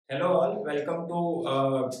Hello all, welcome to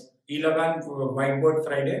eLagaan Whiteboard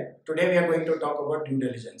Friday. Today we are going to talk about due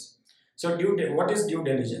diligence. So what is due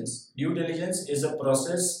diligence? Due diligence is a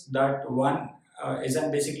process that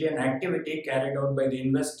basically an activity carried out by the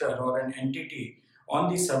investor or an entity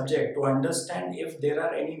on the subject to understand if there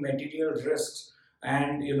are any material risks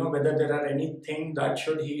and whether there are anything that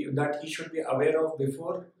he should be aware of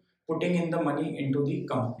before putting in the money into the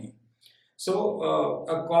company. So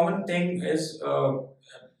a common thing is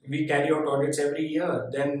we carry out audits every year.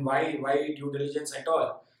 Then why due diligence at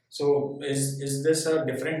all? So is this a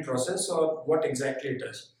different process or what exactly it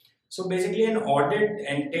is? So basically, an audit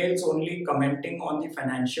entails only commenting on the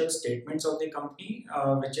financial statements of the company,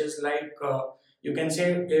 which is like you can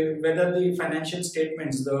say whether the financial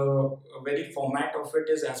statements, the very format of it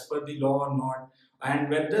is as per the law or not, and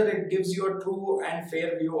whether it gives you a true and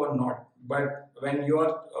fair view or not. But when you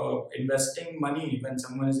are investing money, when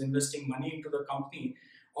someone is investing money into the company,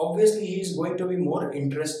 obviously he is going to be more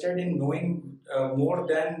interested in knowing more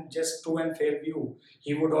than just true and fair view.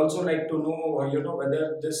 He would also like to know,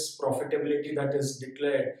 whether this profitability that is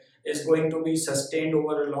declared is going to be sustained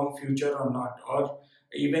over a long future or not, or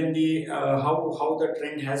even the how the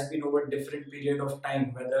trend has been over different period of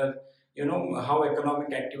time, whether how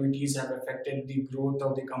economic activities have affected the growth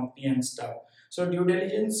of the company and stuff. So due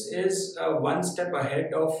diligence is one step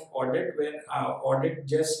ahead of audit, where audit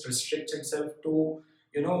just restricts itself to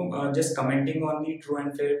just commenting on the true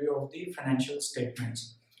and fair view of the financial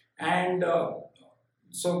statements. And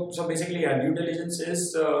so basically, due diligence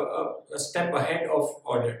is a step ahead of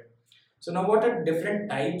audit. So now, what are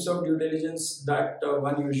different types of due diligence that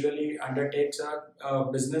one usually undertakes?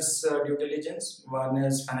 Are business due diligence, one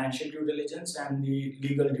is financial due diligence, and the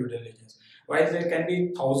legal due diligence. While there can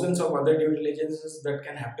be thousands of other due diligences that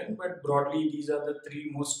can happen, but broadly these are the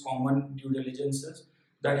three most common due diligences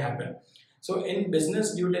that happen. So in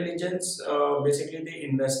business due diligence, basically the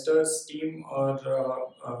investors team or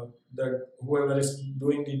the whoever is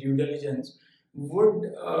doing the due diligence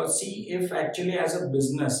would see if actually as a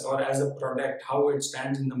business or as a product how it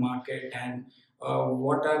stands in the market, and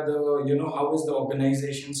what are the how is the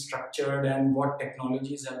organization structured and what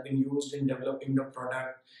technologies have been used in developing the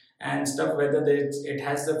product and stuff, whether it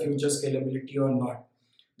has the future scalability or not.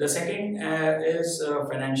 The second is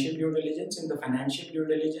financial due diligence. In the financial due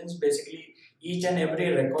diligence, basically each and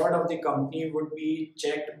every record of the company would be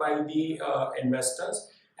checked by the investors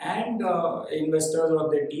or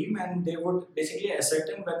their team, and they would basically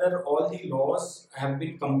ascertain whether all the laws have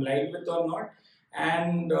been complied with or not,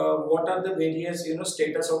 and what are the various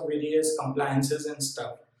status of various compliances and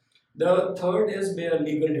stuff. The third is their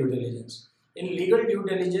legal due diligence. In legal due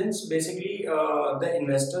diligence, basically the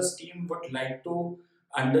investors team would like to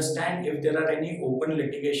understand if there are any open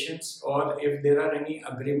litigations or if there are any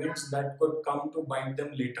agreements that could come to bite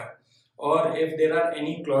them later, or if there are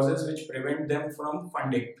any clauses which prevent them from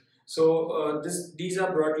funding. So these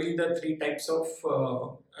are broadly the three types of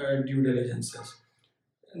due diligences.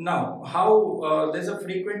 Now, how there's a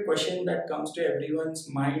frequent question that comes to everyone's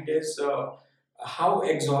mind is how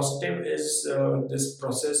exhaustive is this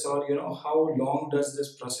process, or how long does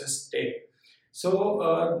this process take?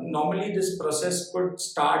 So normally this process could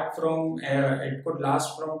start from it could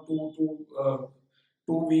last from 2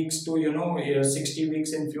 weeks to 60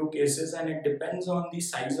 weeks in few cases, and it depends on the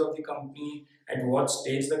size of the company, at what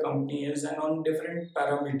stage the company is, and on different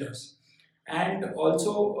parameters. And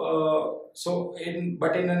also in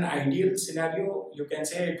an ideal scenario, you can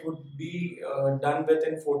say it would be done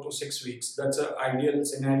within 4 to 6 weeks. That's an ideal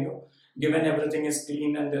scenario, given everything is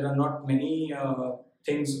clean and there are not many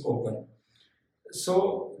things open.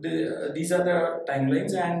 So these are the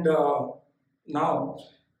timelines. And now,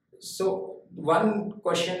 so one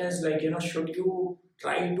question is like, should you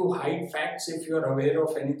try to hide facts if you are aware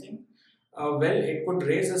of anything? Well, it could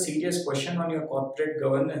raise a serious question on your corporate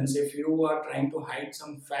governance if you are trying to hide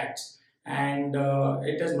some facts, and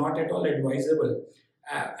it is not at all advisable.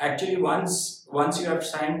 Actually, once you have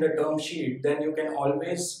signed the term sheet, then you can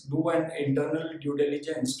always do an internal due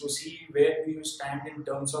diligence to see where do you stand in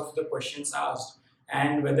terms of the questions asked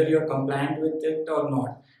and whether you are compliant with it or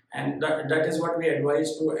not. And that is what we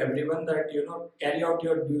advise to everyone, that carry out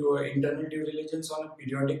your internal due diligence on a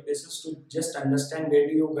periodic basis to just understand where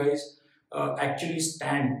do you guys actually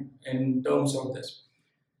stand in terms of this.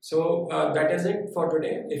 So that is it for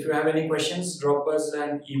today. If you have any questions, drop us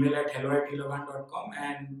an email at hello@eLagaan.com,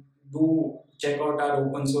 and do check out our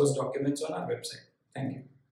open source documents on our website. Thank you.